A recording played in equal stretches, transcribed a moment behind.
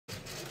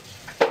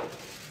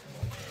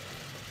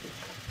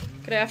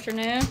Good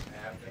afternoon.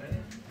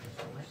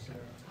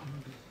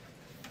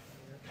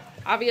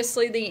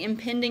 Obviously, the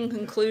impending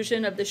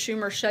conclusion of the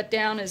Schumer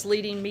shutdown is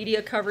leading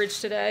media coverage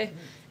today,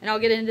 and I'll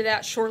get into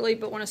that shortly,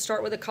 but want to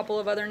start with a couple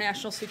of other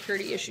national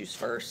security issues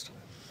first.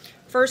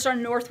 First,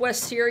 on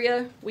northwest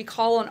Syria, we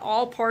call on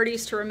all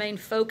parties to remain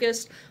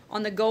focused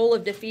on the goal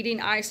of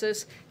defeating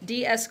ISIS,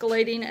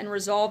 de-escalating and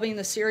resolving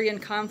the Syrian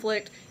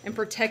conflict, and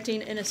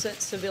protecting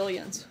innocent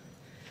civilians.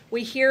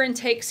 We hear and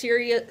take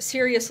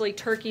seriously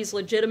Turkey's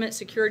legitimate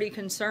security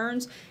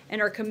concerns and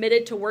are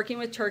committed to working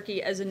with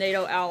Turkey as a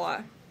NATO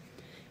ally.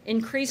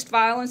 Increased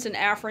violence in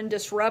Afrin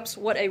disrupts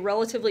what a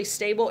relatively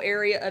stable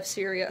area of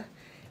Syria.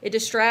 It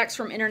distracts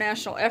from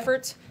international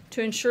efforts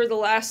to ensure the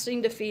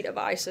lasting defeat of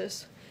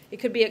ISIS. It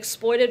could be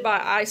exploited by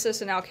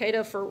ISIS and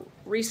al-Qaeda for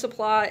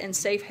resupply and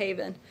safe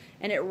haven,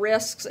 and it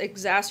risks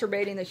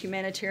exacerbating the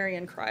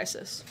humanitarian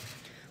crisis.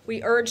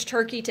 We urge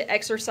Turkey to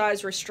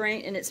exercise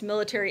restraint in its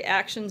military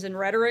actions and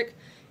rhetoric,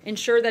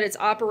 ensure that its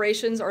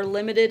operations are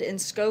limited in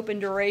scope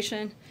and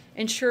duration,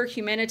 ensure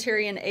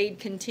humanitarian aid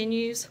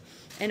continues,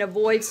 and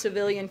avoid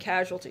civilian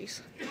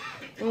casualties.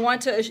 We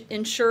want to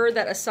ensure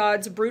that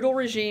Assad's brutal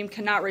regime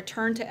cannot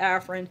return to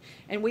Afrin,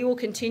 and we will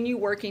continue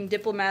working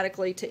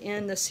diplomatically to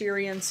end the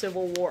Syrian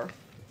civil war.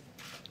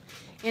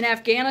 In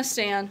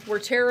Afghanistan, where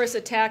terrorists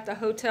attacked a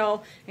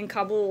hotel in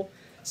Kabul,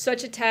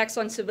 such attacks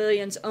on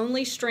civilians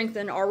only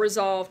strengthen our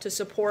resolve to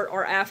support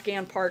our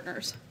Afghan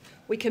partners.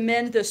 We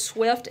commend the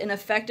swift and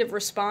effective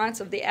response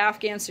of the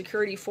Afghan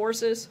security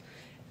forces.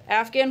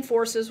 Afghan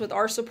forces, with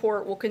our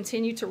support, will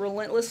continue to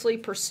relentlessly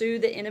pursue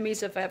the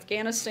enemies of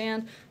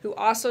Afghanistan who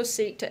also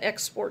seek to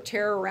export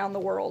terror around the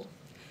world.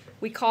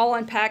 We call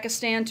on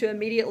Pakistan to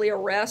immediately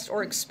arrest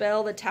or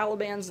expel the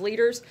Taliban's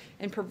leaders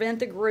and prevent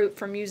the group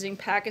from using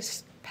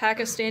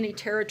Pakistani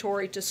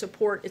territory to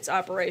support its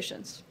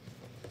operations.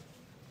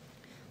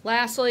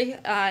 Lastly,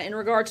 in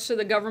regards to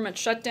the government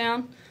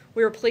shutdown,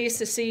 we were pleased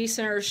to see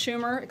Senator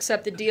Schumer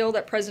accept the deal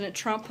that President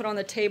Trump put on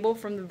the table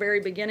from the very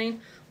beginning,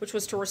 which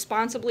was to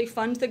responsibly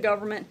fund the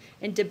government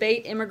and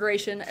debate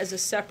immigration as a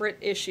separate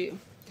issue.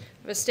 I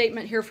have a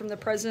statement here from the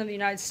President of the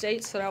United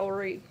States that I will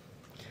read.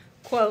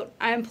 Quote,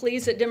 "I am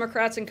pleased that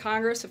Democrats in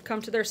Congress have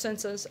come to their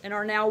senses and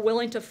are now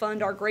willing to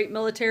fund our great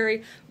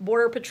military,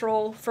 border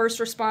patrol, first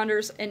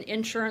responders, and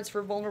insurance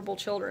for vulnerable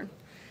children.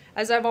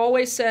 As I've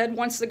always said,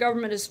 once the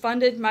government is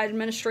funded, my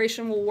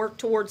administration will work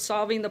towards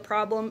solving the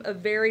problem of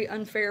very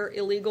unfair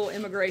illegal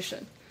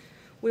immigration.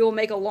 We will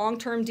make a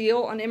long-term deal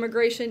on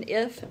immigration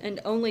if and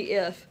only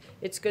if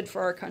it's good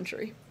for our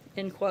country."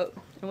 End quote.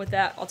 And with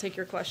that, I'll take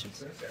your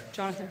questions.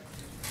 Jonathan.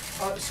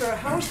 Sarah,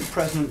 how is the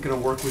president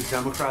going to work with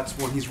Democrats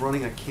when he's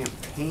running a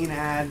campaign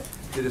ad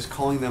that is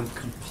calling them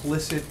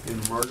complicit in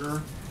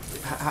murder?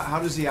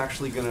 How is he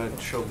actually going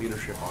to show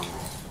leadership on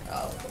this?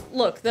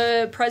 Look,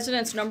 the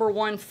president's number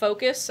one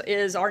focus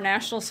is our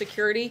national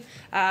security.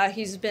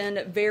 He's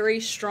been very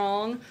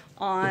strong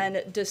on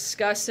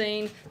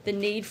discussing the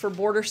need for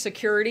border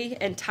security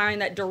and tying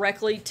that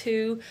directly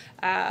to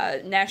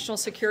national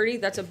security.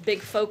 That's a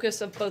big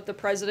focus of both the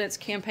president's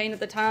campaign at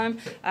the time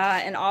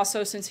and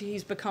also since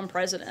he's become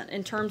president.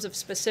 In terms of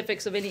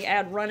specifics of any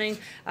ad running,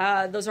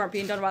 those aren't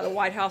being done by the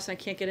White House, and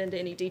I can't get into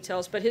any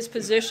details. But his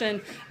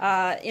position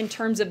in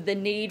terms of the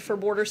need for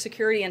border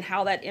security and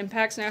how that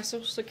impacts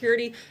national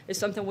security is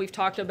something we've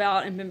talked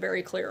about and been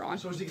very clear on.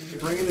 So is he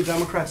bringing the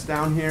Democrats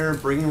down here,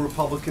 bringing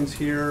Republicans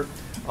here,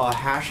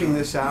 hashing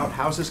this out?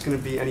 How's this going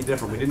to be any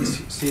different? We didn't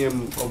see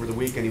him over the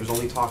weekend. He was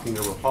only talking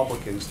to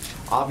Republicans.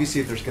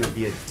 Obviously, if there's going to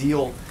be a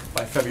deal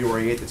by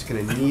February 8th, it's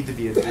going to need to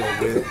be a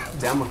deal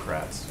with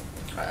Democrats.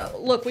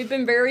 Look, we've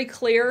been very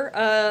clear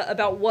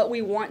about what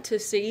we want to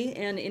see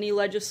in any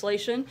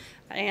legislation,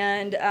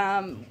 and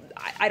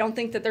I don't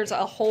think that there's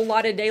a whole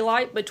lot of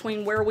daylight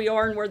between where we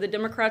are and where the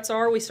Democrats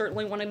are. We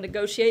certainly want to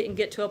negotiate and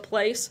get to a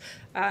place,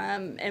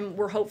 and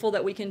we're hopeful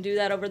that we can do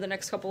that over the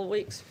next couple of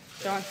weeks.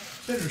 John?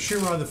 Senator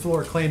Schumer on the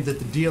floor claimed that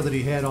the deal that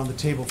he had on the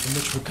table for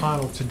Mitch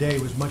McConnell today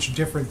was much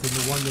different than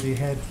the one that he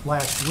had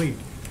last week.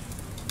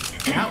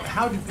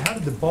 How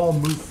did the ball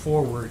move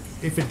forward,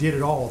 if it did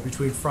at all,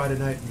 between Friday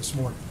night and this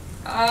morning?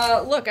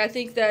 Look, I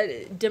think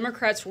that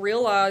Democrats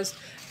realized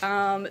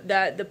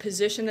that the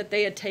position that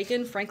they had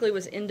taken, frankly,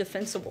 was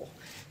indefensible,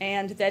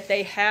 and that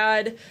they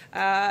had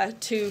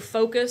to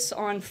focus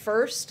on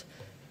first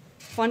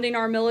funding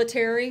our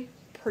military,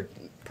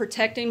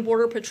 protecting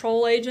Border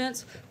Patrol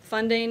agents,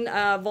 funding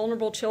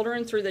vulnerable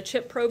children through the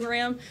CHIP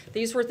program.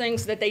 These were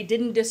things that they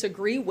didn't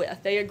disagree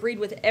with. They agreed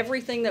with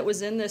everything that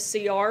was in this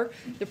CR.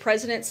 The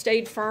president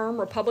stayed firm,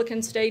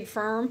 Republicans stayed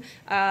firm,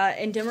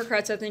 and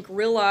Democrats, I think,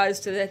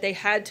 realized that they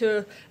had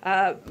to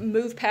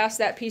move past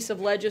that piece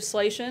of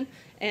legislation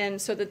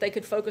and so that they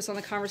could focus on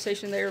the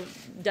conversation they're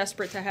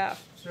desperate to have.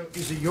 So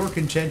is it your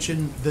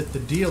contention that the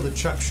deal that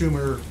Chuck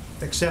Schumer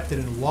accepted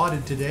and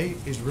lauded today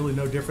is really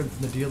no different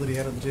than the deal that he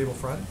had on the table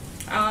Friday?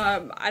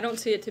 I don't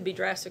see it to be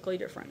drastically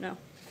different, no.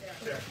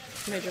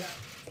 Major.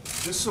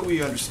 Just so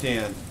we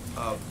understand,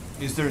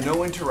 is there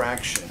no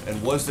interaction,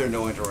 and was there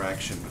no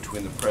interaction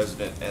between the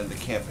president and the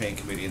campaign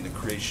committee in the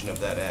creation of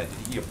that ad?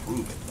 Did he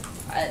approve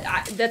it?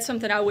 That's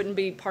something I wouldn't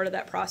be part of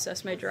that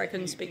process, Major. I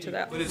couldn't speak to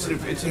that. But it's an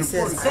It important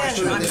says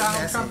question. send on this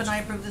Donald message. Trump and I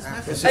approve this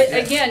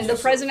message. Again, the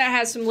president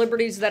has some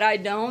liberties that I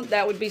don't.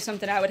 That would be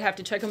something I would have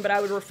to check on, but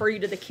I would refer you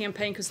to the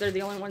campaign because they're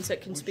the only ones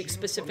that can speak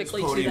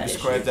specifically to Podium that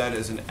describe issue. that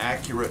as an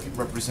accurate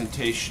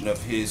representation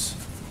of his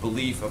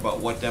belief about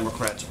what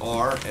Democrats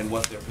are and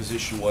what their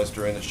position was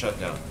during the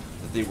shutdown.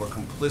 That they were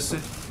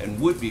complicit and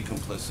would be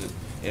complicit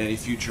in any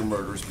future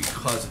murders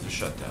because of the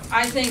shutdown.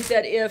 I think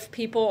that if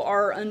people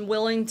are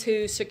unwilling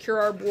to secure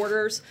our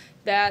borders,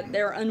 that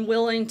they're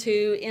unwilling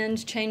to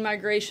end chain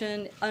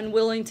migration,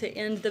 unwilling to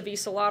end the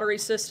visa lottery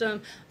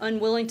system,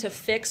 unwilling to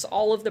fix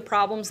all of the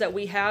problems that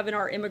we have in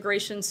our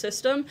immigration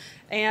system,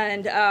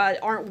 and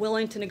aren't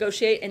willing to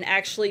negotiate and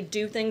actually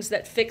do things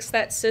that fix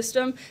that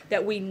system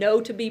that we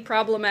know to be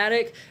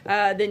problematic,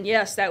 then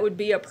yes, that would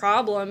be a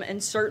problem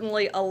and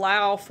certainly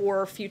allow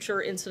for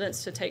future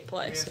incidents to take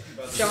place.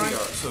 John?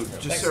 So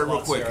just Sarah,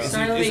 real quick, is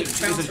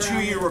it a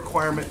two-year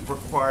requirement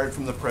required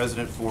from the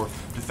president for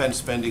defense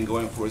spending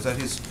going forward? Is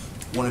that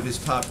one of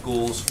his top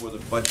goals for the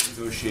budget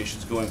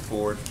negotiations going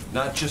forward?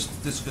 Not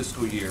just this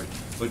fiscal year,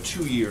 but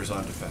 2 years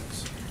on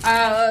defense?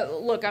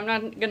 Look, I'm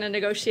not going to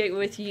negotiate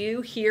with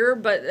you here,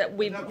 but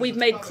we've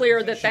made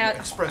clear that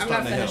Expressed I'm not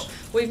on the finished. Hill.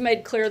 We've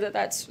made clear that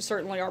that's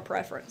certainly our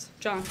preference.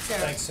 John?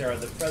 Thanks, Sarah.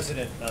 The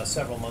president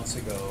several months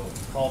ago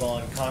called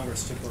on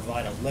Congress to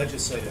provide a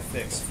legislative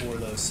fix for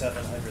those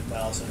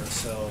 700,000 or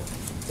so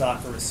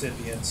DACA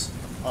recipients.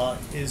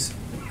 Is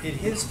it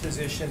his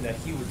position that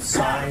he would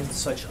sign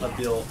such a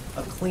bill,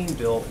 a clean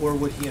bill, or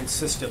would he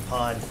insist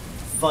upon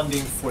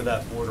funding for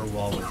that border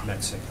wall with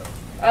Mexico?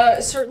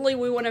 Certainly,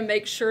 we want to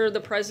make sure the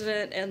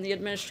president and the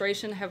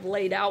administration have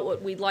laid out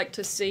what we'd like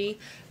to see.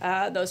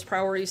 Those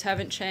priorities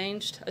haven't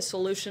changed. A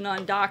solution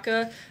on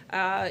DACA,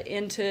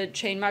 into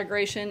chain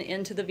migration,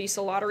 into the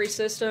visa lottery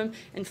system,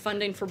 and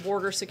funding for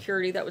border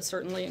security that would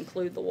certainly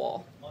include the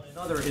wall. On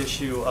another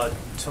issue,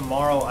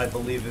 tomorrow, I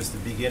believe, is the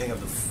beginning of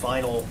the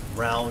final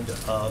round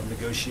of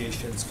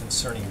negotiations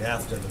concerning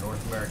NAFTA, the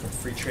North American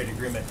Free Trade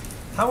Agreement.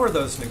 How are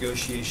those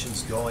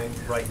negotiations going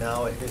right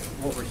now?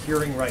 What we're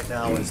hearing right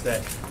now is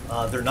that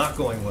they're not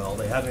going well.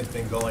 They haven't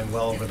been going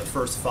well over the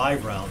first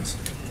 5 rounds.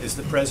 Is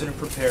the president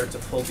prepared to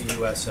pull the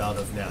U.S. out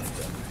of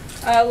NAFTA?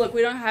 Look,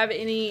 we don't have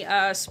any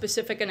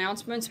specific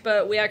announcements,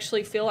 but we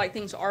actually feel like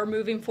things are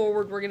moving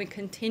forward. We're going to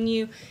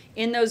continue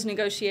in those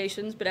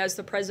negotiations, but as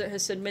the president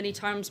has said many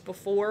times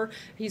before,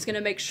 he's going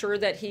to make sure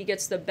that he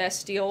gets the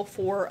best deal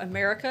for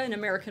America and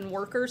American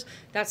workers.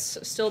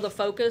 That's still the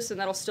focus, and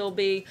that'll still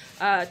be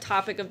a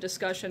topic of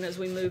discussion as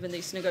we move in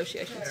these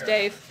negotiations.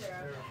 Dave?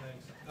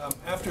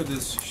 After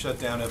this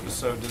shutdown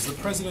episode, does the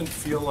president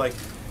feel like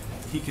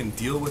he can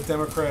deal with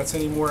Democrats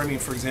anymore? I mean,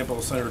 for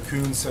example, Senator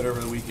Coons said over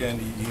the weekend,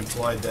 he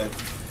implied that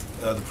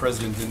the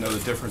president didn't know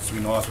the difference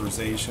between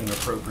authorization and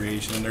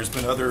appropriation, and there's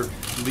been other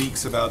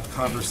leaks about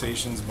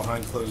conversations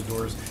behind closed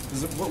doors.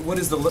 What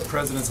is the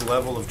president's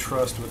level of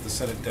trust with the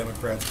Senate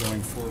Democrats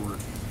going forward?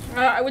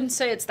 I wouldn't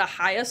say it's the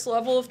highest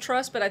level of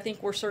trust, but I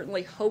think we're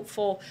certainly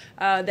hopeful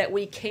that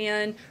we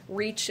can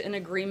reach an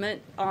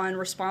agreement on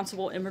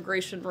responsible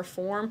immigration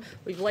reform.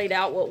 We've laid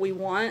out what we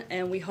want,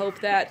 and we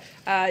hope that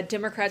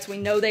Democrats, we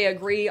know they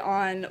agree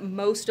on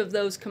most of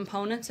those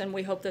components, and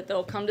we hope that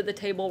they'll come to the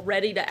table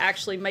ready to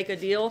actually make a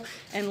deal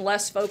and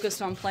less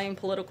focused on playing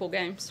political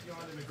games.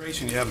 On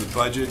immigration, you have the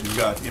budget, you've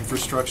got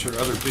infrastructure,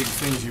 other big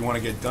things you want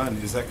to get done.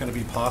 Is that going to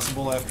be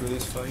possible after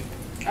this fight?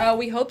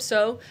 We hope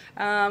so.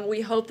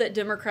 We hope that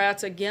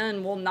Democrats,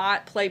 again, will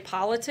not play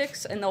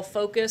politics and they'll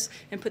focus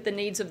and put the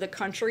needs of the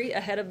country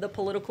ahead of the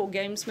political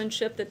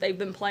gamesmanship that they've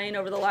been playing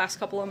over the last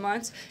couple of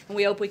months. And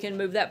we hope we can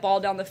move that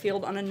ball down the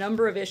field on a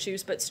number of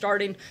issues, but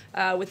starting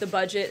with the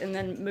budget and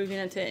then moving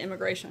into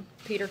immigration.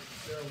 Peter?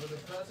 Would the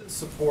president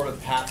support a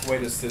pathway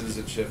to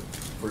citizenship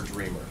for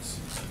Dreamers?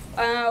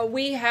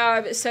 We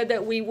have said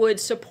that we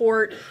would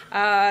support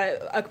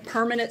a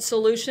permanent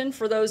solution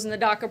for those in the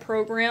DACA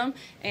program,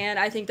 and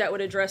I think that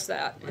would address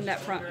that in that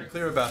front. Very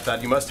clear about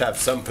that. You must have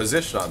some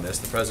position on this.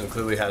 The president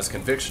clearly has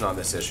conviction on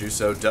this issue.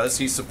 So does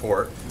he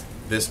support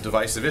this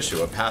divisive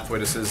issue, a pathway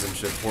to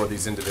citizenship for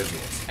these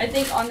individuals? I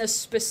think on the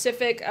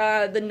specific,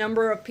 the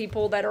number of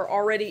people that are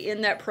already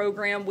in that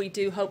program, we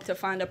do hope to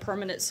find a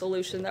permanent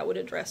solution that would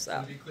address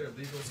that. To be clear,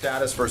 legal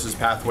status versus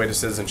pathway to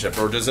citizenship,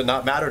 or does it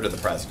not matter to the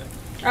president?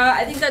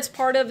 I think that's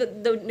part of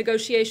the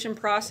negotiation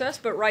process,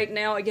 but right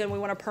now, again, we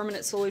want a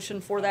permanent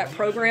solution for that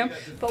program.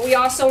 But we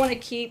also want to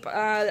keep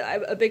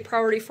a big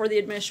priority for the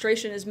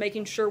administration is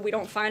making sure we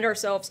don't find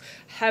ourselves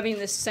having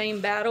this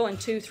same battle in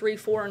 2, 3,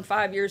 4, and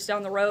 5 years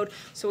down the road.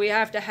 So we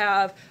have to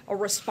have a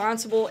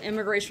responsible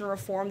immigration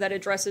reform that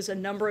addresses a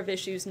number of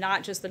issues,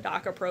 not just the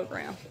DACA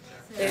program.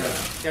 David?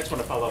 I just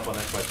want to follow up on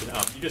that question.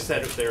 You just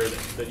said there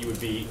that you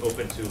would be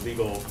open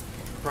to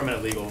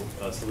permanent legal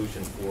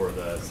solution for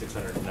the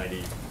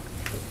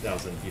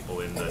 690,000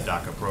 people in the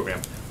DACA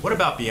program. What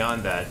about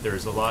beyond that?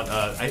 There's a lot.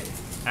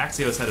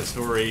 Axios had a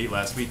story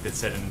last week that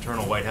said an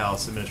internal White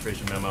House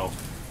administration memo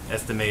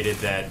estimated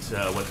that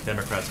what the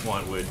Democrats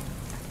want would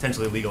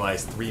potentially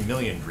legalize 3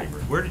 million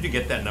Dreamers. Where did you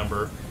get that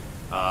number?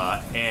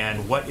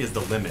 And what is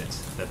the limit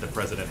that the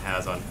president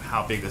has on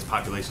how big this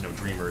population of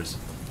dreamers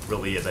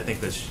really is? I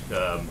think this,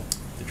 the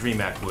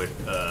DREAM Act would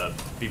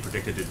be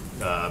predicted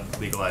to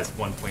legalize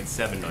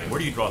 1.7 million. Where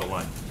do you draw the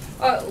line?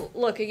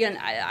 Look, again,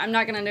 I'm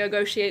not going to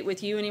negotiate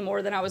with you any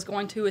more than I was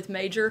going to with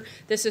Major.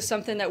 This is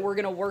something that we're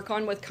going to work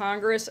on with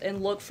Congress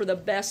and look for the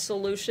best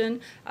solution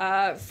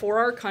for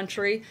our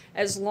country,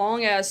 as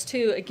long as,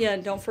 too,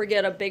 again, don't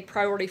forget, a big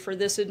priority for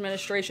this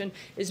administration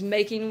is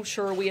making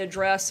sure we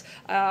address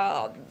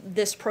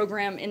this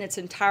program in its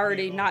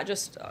entirety, not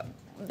just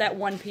that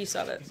one piece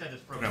of it. You said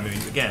this program, I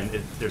mean, again,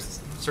 there's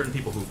certain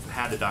people who've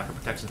had the DACA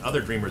protection.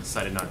 Other dreamers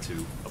decided not to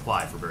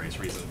apply for various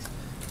reasons.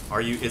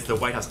 Is the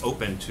White House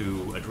open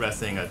to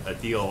addressing a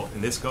deal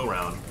in this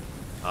go-round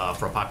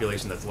for a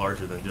population that's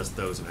larger than just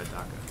those who had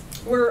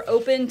DACA? We're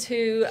open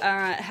to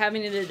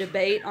having a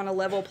debate on a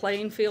level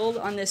playing field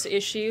on this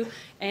issue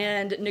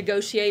and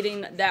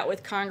negotiating that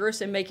with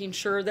Congress and making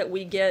sure that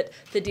we get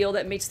the deal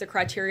that meets the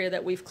criteria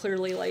that we've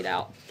clearly laid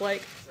out.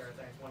 Blake?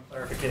 One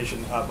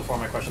clarification before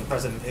my question. The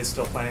president is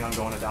still planning on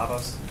going to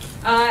Davos?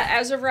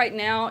 As of right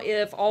now,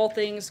 if all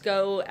things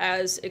go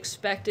as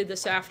expected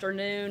this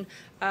afternoon,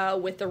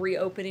 with the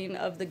reopening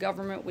of the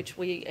government, which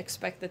we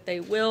expect that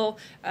they will,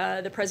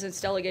 the president's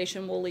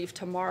delegation will leave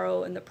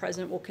tomorrow, and the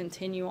president will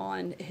continue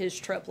on his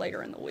trip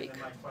later in the week.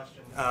 And my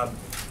question,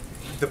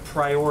 the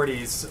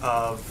priorities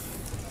of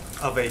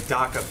a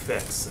DACA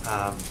fix,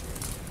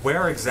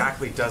 where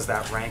exactly does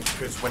that rank?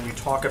 Because when you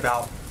talk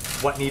about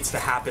what needs to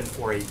happen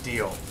for a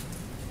deal,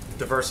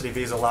 diversity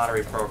visa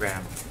lottery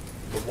program,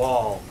 the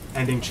wall,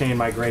 ending chain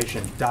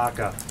migration,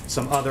 DACA,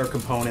 some other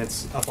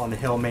components up on the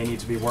Hill may need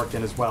to be worked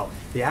in as well.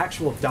 The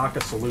actual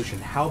DACA solution,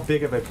 how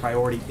big of a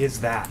priority is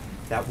that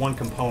one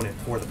component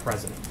for the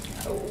president?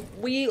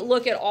 We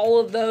look at all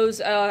of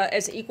those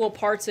as equal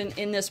parts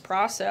in this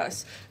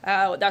process.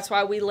 That's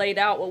why we laid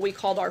out what we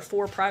called our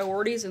 4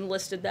 priorities and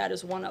listed that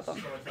as one of them.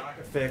 So a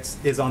DACA fix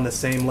is on the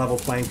same level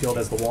playing field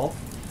as the wall?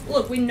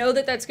 Look, we know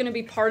that that's going to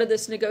be part of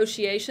this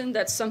negotiation.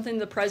 That's something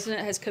the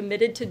president has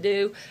committed to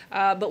do,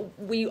 but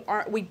we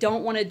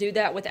don't want to do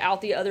that without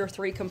the other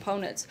 3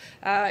 components.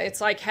 It's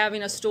like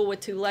having a stool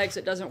with 2 legs.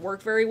 It doesn't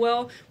work very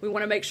well. We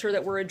want to make sure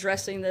that we're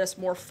addressing this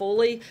more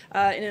fully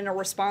and in a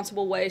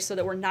responsible way, so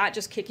that we're not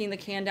just kicking the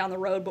can down the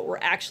road, but we're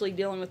actually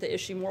dealing with the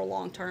issue more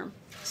long term.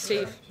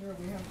 Steve? Sir,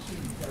 we haven't seen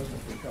the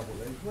president for a couple of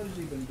days. What has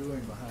he been doing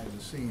behind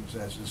the scenes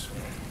as this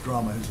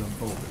drama has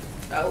unfolded?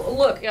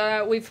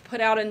 Look, we've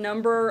put out a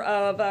number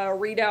of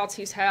readouts.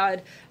 He's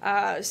had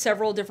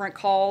several different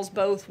calls,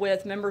 both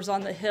with members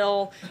on the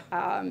Hill.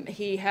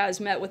 He has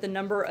met with a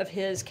number of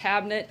his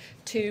cabinet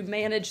to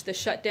manage the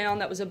shutdown.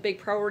 That was a big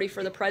priority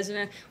for the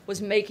president,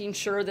 was making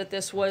sure that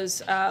this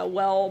was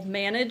well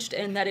managed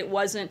and that it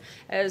wasn't,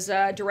 as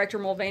Director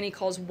Mulvaney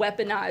calls,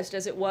 weaponized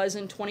as it was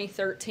in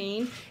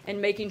 2013, and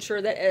making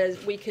sure that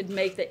as we could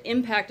make the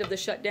impact of the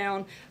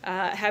shutdown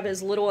have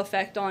as little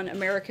effect on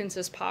Americans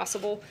as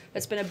possible.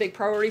 That's been a big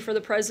priority for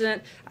the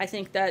president. I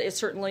think that it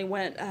certainly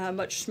went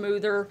much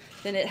smoother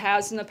than it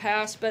has in the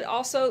past, but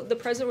also the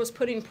president was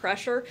putting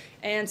pressure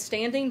and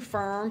standing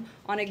firm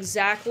on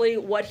exactly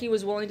what he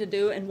was willing to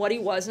do and what he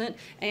wasn't,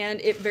 and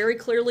it very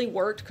clearly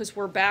worked, because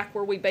we're back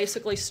where we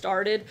basically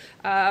started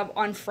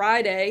on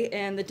Friday,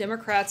 and the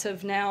Democrats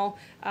have now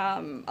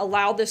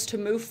allowed this to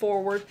move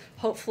forward.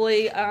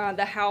 Hopefully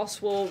the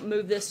House will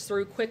move this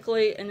through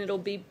quickly, and it'll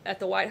be at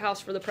the White House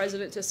for the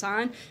president to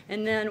sign,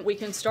 and then we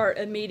can start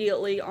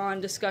immediately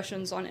on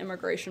discussions on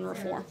immigration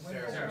reform.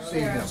 See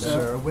him,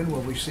 sir. When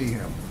will we see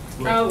him?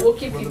 We'll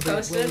keep you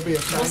posted. Will there be a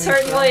We'll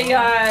signing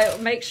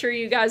certainly make sure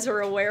you guys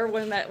are aware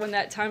when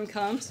that time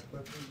comes.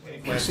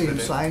 Will we see him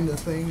sign the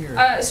thing?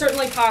 Or?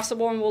 Certainly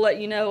possible, and we'll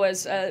let you know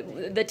as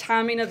the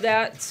timing of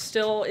that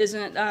still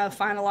isn't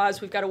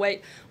finalized. We've got to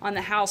wait on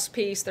the House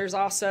piece. There's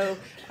also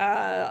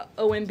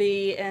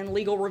OMB and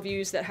legal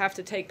reviews that have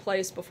to take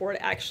place before it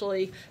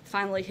actually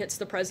finally hits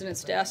the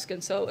president's desk,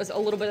 and so a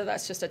little bit of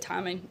that's just a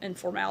timing and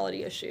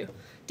formality issue.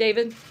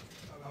 David?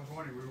 I was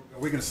wondering, are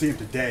we going to see him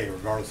today,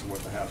 regardless of what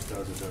the House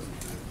does or doesn't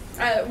do?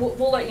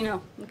 We'll let you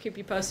know. We'll keep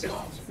you posted.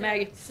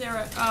 Maggie?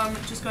 Sarah,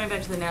 just going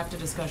back to the NAFTA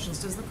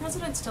discussions, does the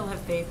president still have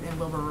faith in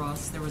Wilbur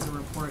Ross? There was a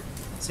report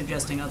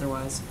suggesting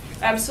otherwise.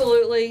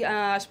 Absolutely.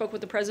 I spoke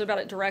with the president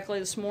about it directly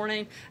this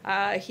morning.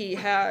 He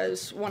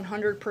has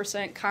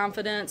 100%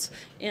 confidence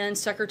in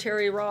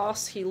Secretary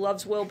Ross. He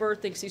loves Wilbur,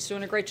 thinks he's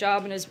doing a great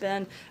job, and has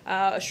been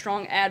a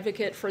strong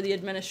advocate for the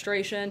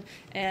administration,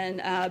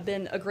 and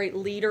been a great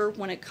leader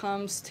when it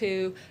comes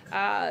to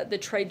the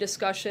trade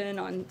discussion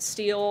on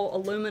steel,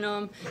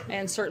 aluminum,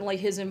 and certainly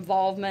his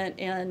involvement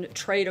in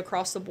trade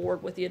across the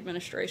board with the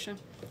administration.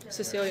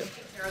 Cecilia.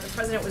 The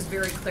president was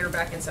very clear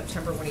back in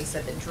September when he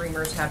said that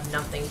dreamers have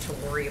nothing to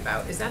worry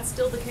about. Is that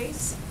still the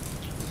case?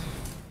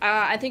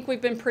 I think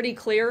we've been pretty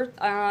clear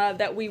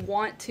that we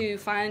want to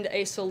find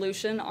a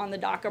solution on the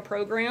DACA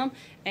program,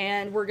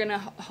 and we're going to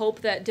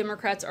hope that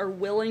Democrats are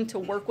willing to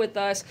work with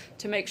us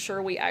to make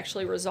sure we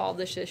actually resolve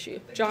this issue.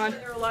 John?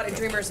 There are a lot of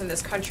dreamers in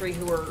this country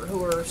who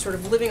are sort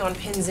of living on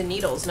pins and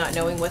needles, not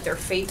knowing what their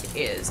fate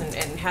is and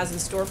has in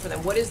store for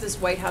them. What is this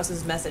White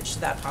House's message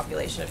to that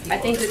population of people?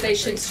 I think that they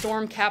should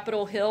storm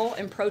Capitol Hill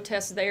and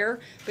protest there,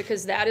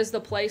 because that is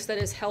the place that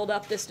has held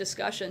up this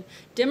discussion.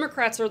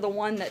 Democrats are the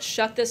one that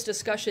shut this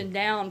discussion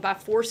down by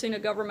forcing a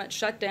government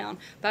shutdown,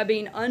 by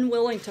being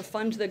unwilling to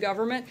fund the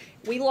government.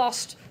 We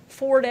lost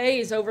 4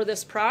 days over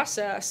this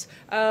process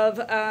of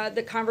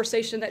the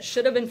conversation that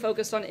should have been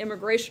focused on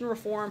immigration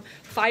reform,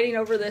 fighting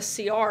over this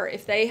CR.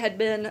 If they had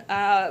been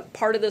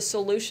part of the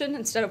solution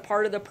instead of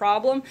part of the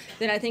problem,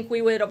 then I think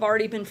we would have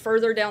already been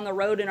further down the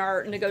road in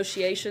our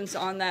negotiations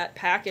on that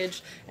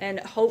package, and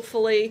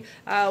hopefully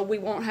we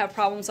won't have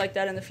problems like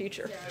that in the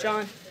future.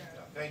 John?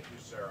 Thank you,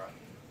 Sarah.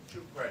 2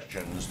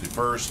 questions. The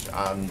first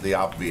on the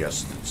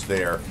obvious that's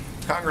there.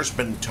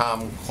 Congressman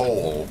Tom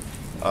Cole,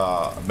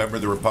 a member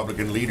of the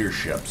Republican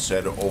leadership,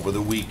 said over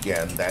the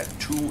weekend that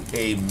to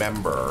a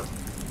member,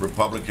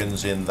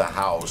 Republicans in the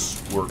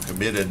House were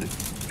committed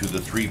to the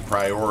 3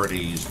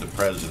 priorities the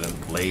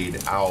president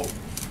laid out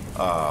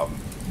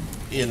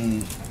in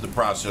the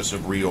process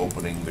of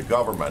reopening the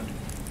government.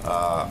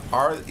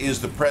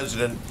 Is the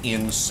president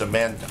in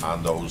cement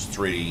on those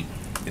 3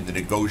 in the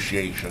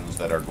negotiations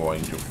that are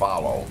going to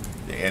follow?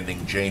 The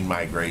ending chain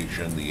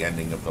migration, the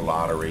ending of the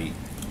lottery,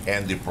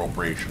 and the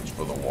appropriations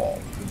for the wall.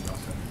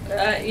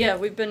 Yeah,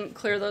 we've been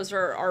clear those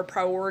are our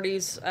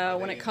priorities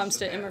when it comes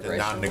to immigration.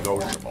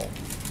 Non-negotiable.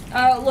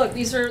 Look,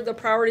 these are the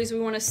priorities we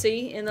want to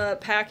see in the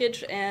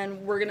package,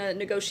 and we're going to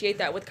negotiate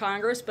that with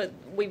Congress, but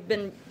we've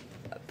been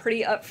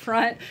pretty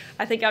upfront.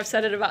 I think I've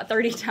said it about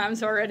 30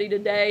 times already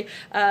today.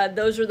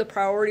 Those are the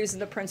priorities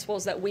and the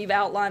principles that we've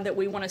outlined that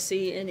we want to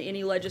see in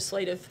any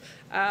legislative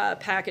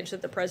package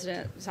that the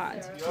president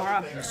signs.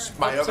 Mara?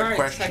 My other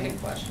question,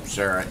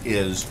 Sarah,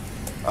 is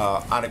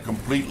on a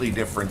completely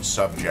different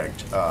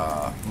subject.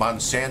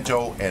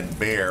 Monsanto and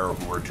Bayer,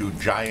 who are 2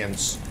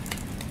 giants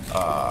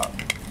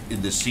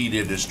in the seed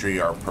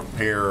industry, are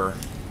preparing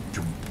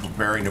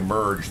to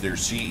merge. Their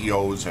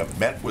CEOs have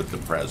met with the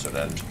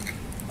president,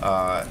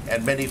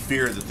 and many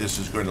fear that this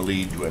is going to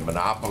lead to a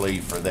monopoly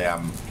for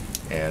them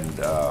and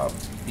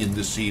in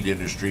the seed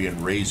industry and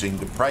raising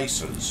the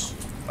prices,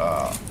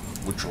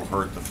 which will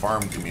hurt the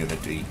farm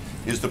community.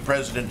 Is the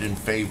president in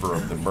favor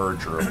of the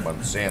merger of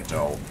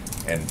Monsanto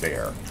and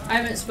Bayer? I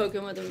haven't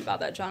spoken with him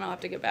about that, John. I'll have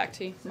to get back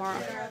to you. Mara?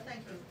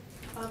 Thank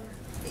you.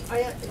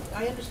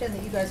 I understand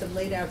that you guys have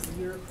laid out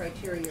your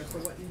criteria for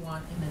what you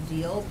want in a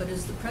deal, but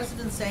is the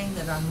president saying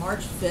that on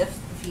March 5th,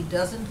 if he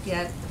doesn't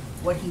get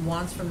what he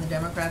wants from the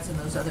Democrats in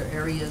those other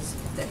areas,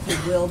 that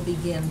he will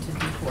begin to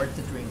deport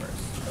the Dreamers?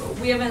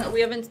 We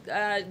haven't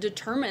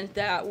determined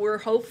that. We're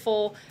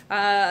hopeful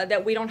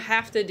that we don't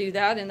have to do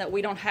that and that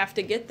we don't have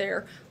to get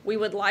there. We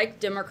would like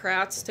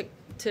Democrats to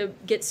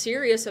get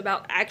serious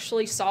about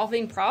actually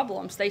solving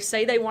problems. They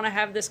say they want to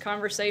have this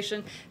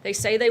conversation. They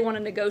say they want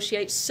to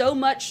negotiate, so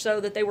much so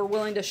that they were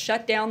willing to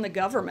shut down the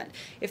government.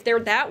 If they're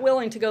that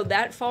willing to go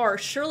that far,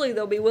 surely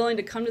they'll be willing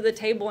to come to the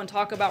table and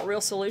talk about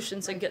real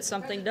solutions and get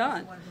something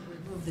done.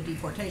 Remove the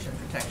deportation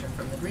protection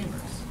from the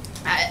Dreamers.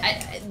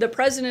 The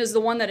president is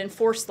the one that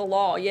enforced the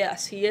law.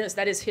 Yes, he is.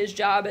 That is his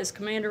job as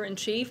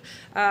commander-in-chief.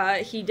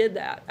 He did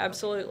that,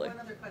 absolutely. One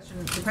other question.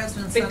 The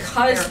president's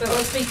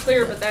let's be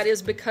clear, but that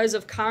is because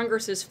of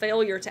Congress's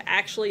failure to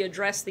actually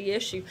address the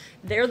issue.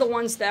 They're the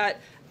ones that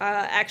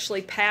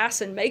actually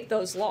pass and make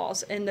those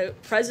laws, and the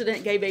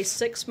president gave a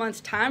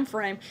 6-month time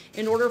frame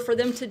in order for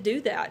them to do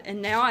that.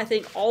 And now I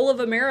think all of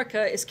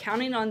America is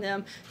counting on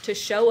them to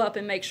show up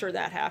and make sure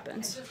that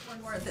happens. And just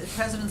one more. The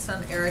president's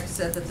son Eric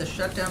said that the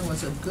shutdown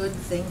was a good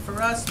thing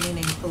for us,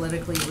 meaning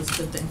politically it was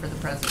a good thing for the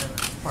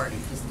president's party.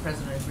 Does the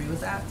president agree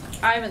with that?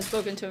 I haven't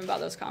spoken to him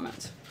about those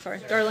comments. Sorry.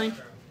 Darlene?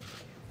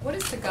 What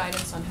is the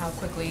guidance on how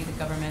quickly the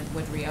government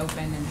would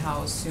reopen and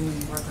how soon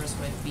workers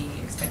would be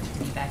expected to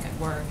be back at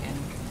work, and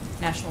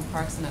national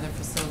parks and other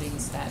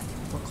facilities that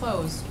were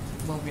closed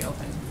will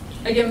reopen?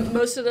 Again,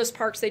 most of those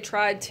parks, they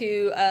tried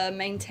to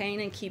maintain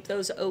and keep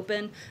those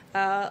open.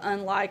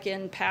 Unlike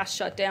in past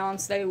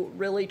shutdowns, they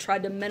really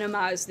tried to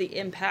minimize the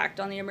impact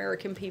on the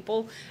American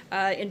people.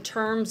 In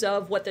terms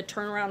of what the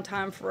turnaround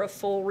time for a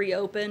full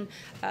reopen,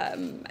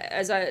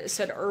 as I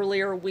said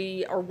earlier,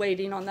 we are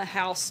waiting on the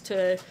House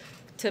to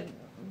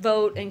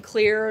vote and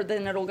clear.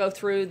 Then it'll go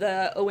through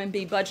the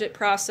OMB budget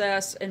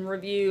process and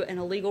review and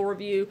a legal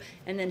review,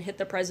 and then hit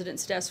the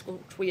president's desk,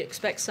 which we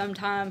expect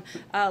sometime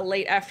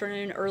late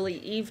afternoon, early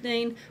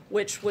evening,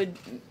 which would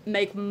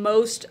make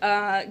most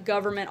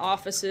government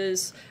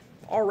offices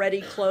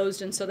already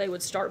closed, and so they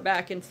would start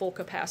back in full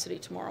capacity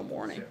tomorrow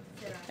morning.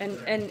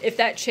 And if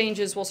that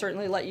changes, we'll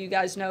certainly let you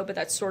guys know, but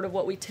that's sort of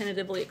what we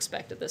tentatively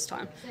expect at this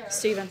time.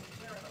 Stephen?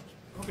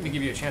 I'm hoping to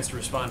give you a chance to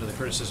respond to the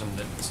criticism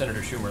that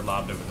Senator Schumer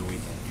lobbed over the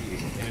weekend.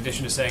 In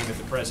addition to saying that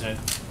the president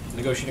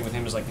negotiating with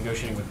him is like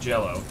negotiating with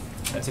Jell-O,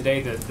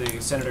 today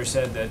the senator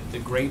said that the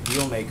great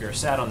deal maker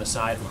sat on the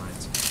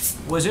sidelines.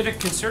 Was it a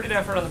concerted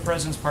effort on the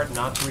president's part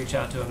not to reach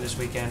out to him this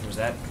weekend? Was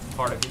that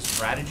part of his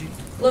strategy?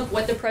 Look,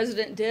 what the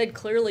president did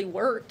clearly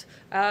worked.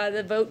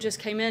 The vote just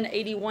came in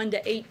 81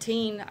 to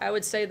 18. I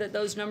would say that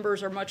those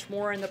numbers are much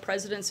more in the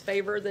president's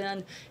favor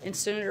than in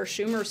Senator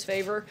Schumer's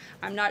favor.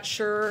 I'm not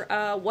sure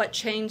what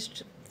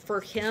changed for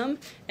him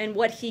and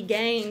what he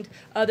gained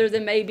other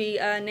than maybe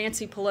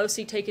Nancy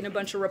Pelosi taking a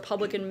bunch of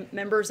Republican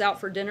members out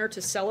for dinner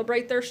to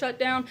celebrate their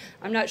shutdown.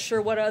 I'm not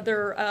sure what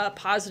other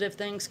positive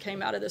things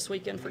came out of this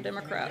weekend for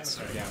Democrats.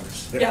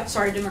 Yeah,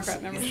 sorry,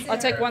 Democrat members. I'll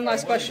take one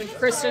last question.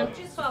 Kristen?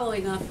 Just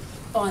following up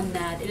on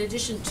that, in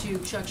addition to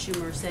Chuck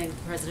Schumer saying the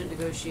president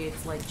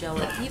negotiates like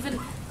Jello, even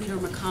Leader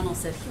McConnell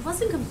said he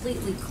wasn't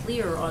completely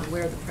clear on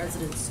where the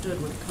president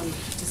stood when it comes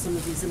to some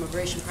of these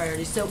immigration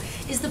priorities. So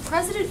is the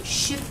president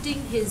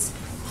shifting his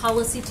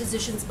policy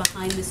positions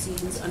behind the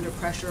scenes under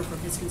pressure from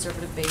his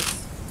conservative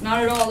base?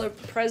 Not at all. The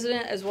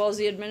president, as well as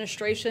the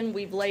administration,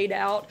 we've laid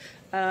out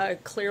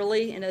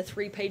clearly in a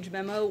 3-page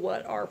memo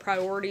what our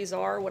priorities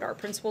are, what our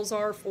principles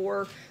are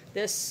for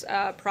this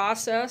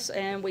process,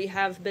 and we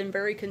have been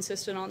very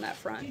consistent on that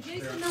front.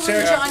 Jason Miller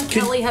and John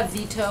Kelly have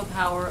veto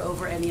power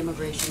over any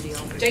immigration deal?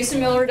 Jason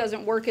Miller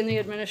doesn't work in the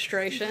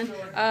administration.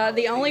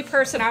 The only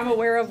person I'm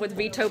aware of with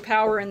veto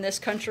power in this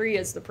country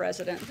is the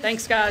president.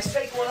 Thanks, guys.